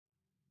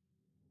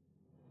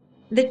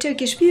The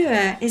Turkish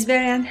viewer is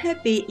very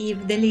unhappy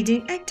if the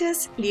leading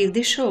actors leave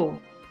the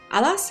show.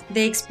 Alas,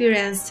 they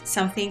experienced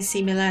something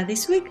similar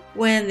this week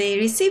when they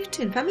received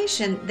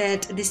information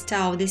that the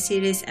star of the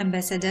series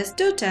Ambassador's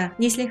daughter,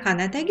 Neslihan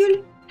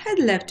Atagül, had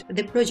left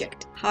the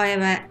project.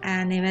 However,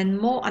 an even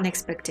more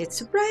unexpected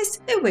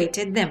surprise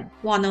awaited them.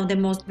 One of the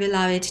most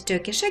beloved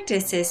Turkish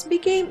actresses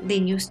became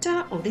the new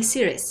star of the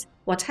series.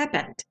 What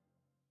happened?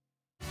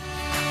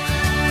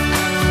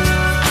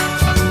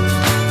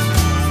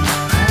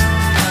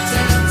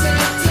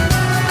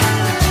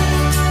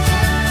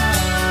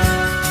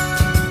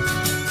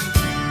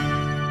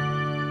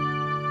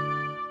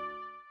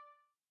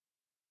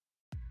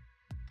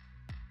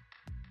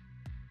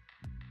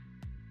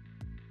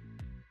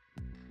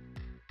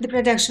 The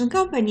production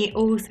company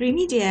O3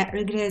 Media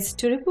regrets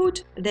to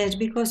report that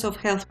because of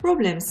health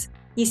problems,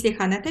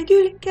 Neslihan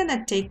Atagül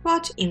cannot take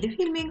part in the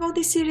filming of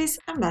the series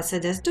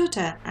Ambassador's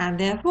Daughter, and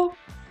therefore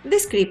the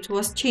script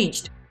was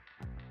changed.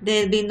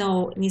 There will be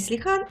no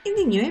Neslihan in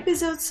the new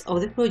episodes of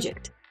the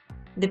project.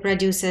 The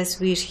producers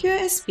wish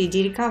her a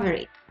speedy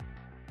recovery.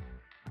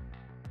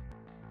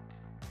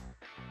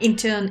 In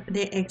turn,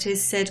 the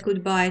actress said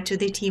goodbye to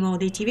the team of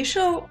the TV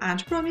show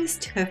and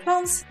promised her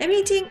fans a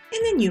meeting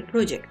in the new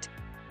project.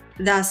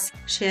 Thus,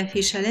 she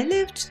officially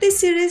left the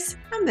series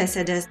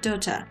Ambassador's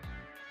Daughter.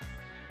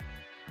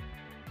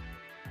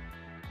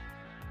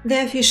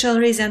 The official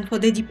reason for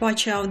the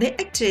departure of the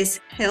actress: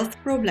 health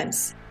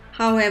problems.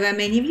 However,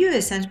 many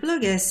viewers and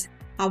bloggers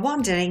are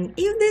wondering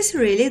if this is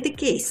really the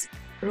case.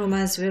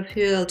 Rumors were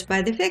fueled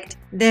by the fact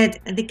that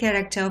the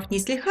character of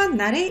Neslihan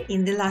Nare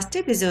in the last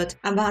episode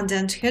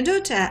abandoned her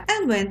daughter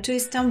and went to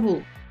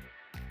Istanbul.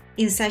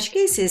 In such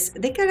cases,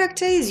 the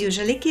character is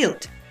usually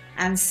killed,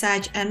 and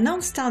such a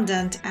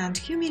non-standard and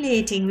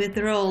humiliating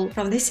withdrawal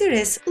from the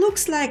series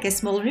looks like a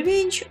small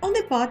revenge on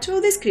the part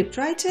of the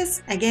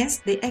scriptwriters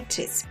against the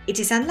actress. It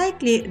is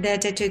unlikely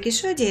that a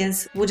Turkish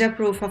audience would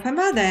approve of a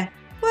mother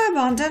who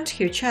abandoned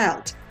her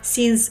child.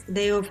 Since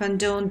they often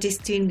don't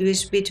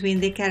distinguish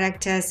between the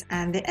characters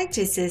and the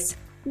actresses,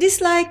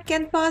 dislike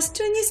can pass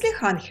to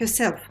Neslihan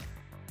herself.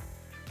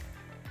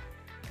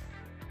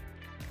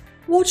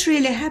 What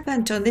really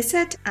happened on the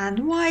set,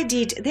 and why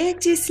did the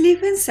actress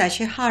leave in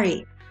such a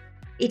hurry?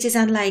 It is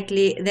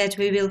unlikely that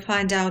we will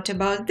find out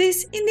about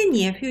this in the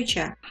near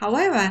future.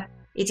 However,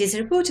 it is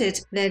reported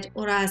that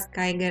Uras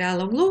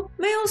Kaygeraloglu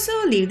may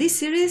also leave the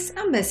series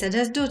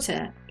Ambassador's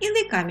Daughter in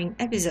the coming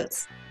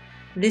episodes.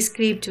 The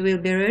script will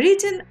be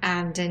rewritten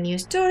and a new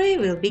story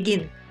will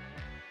begin.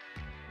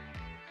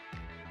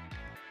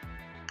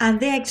 And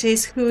the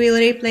actress who will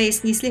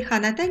replace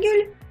Neslihan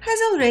Atagül has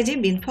already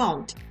been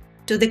found.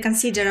 To the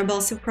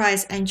considerable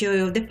surprise and joy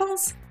of the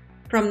fans,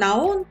 from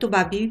now on,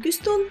 Tuba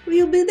Büyüküstün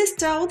will be the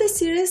star of the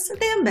series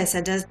The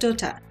Ambassador's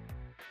Daughter.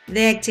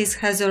 The actress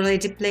has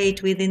already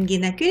played with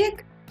Engin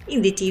Akyürek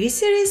in the TV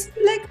series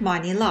Black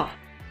Money Love.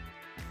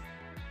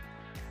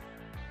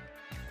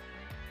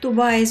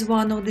 Tuba is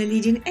one of the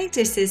leading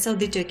actresses of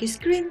the Turkish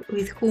screen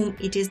with whom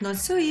it is not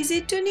so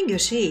easy to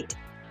negotiate.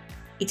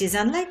 It is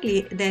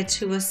unlikely that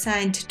she was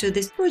signed to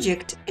this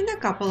project in a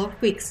couple of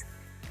weeks.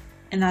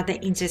 Another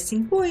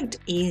interesting point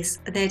is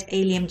that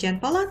Eylem Can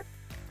Polat,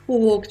 who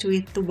worked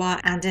with Tuba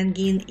and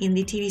Engin in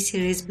the TV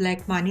series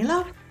Black Money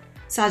Love,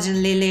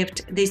 suddenly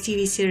left the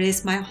TV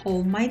series My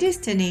Home, My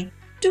Destiny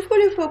to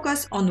fully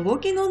focus on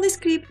working on the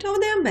script of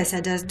The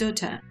Ambassador's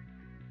Daughter.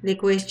 The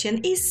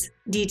question is,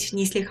 did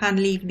Neslihan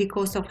leave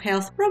because of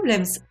health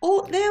problems,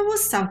 or there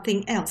was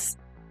something else?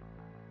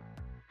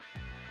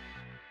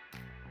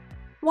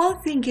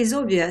 One thing is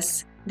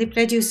obvious: the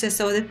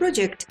producers of the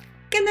project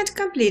cannot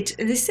complete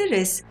the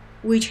series,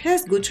 which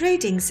has good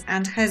ratings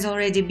and has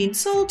already been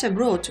sold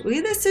abroad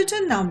with a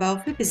certain number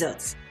of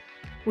episodes.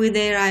 With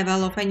the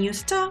arrival of a new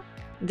star,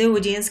 the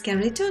audience can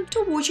return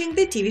to watching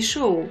the TV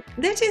show.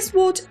 That is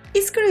what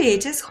its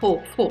creators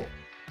hope for.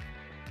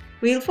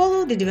 We'll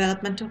follow the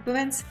development of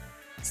events.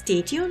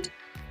 Stay tuned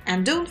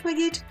and don't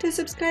forget to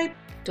subscribe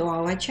to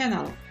our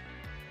channel.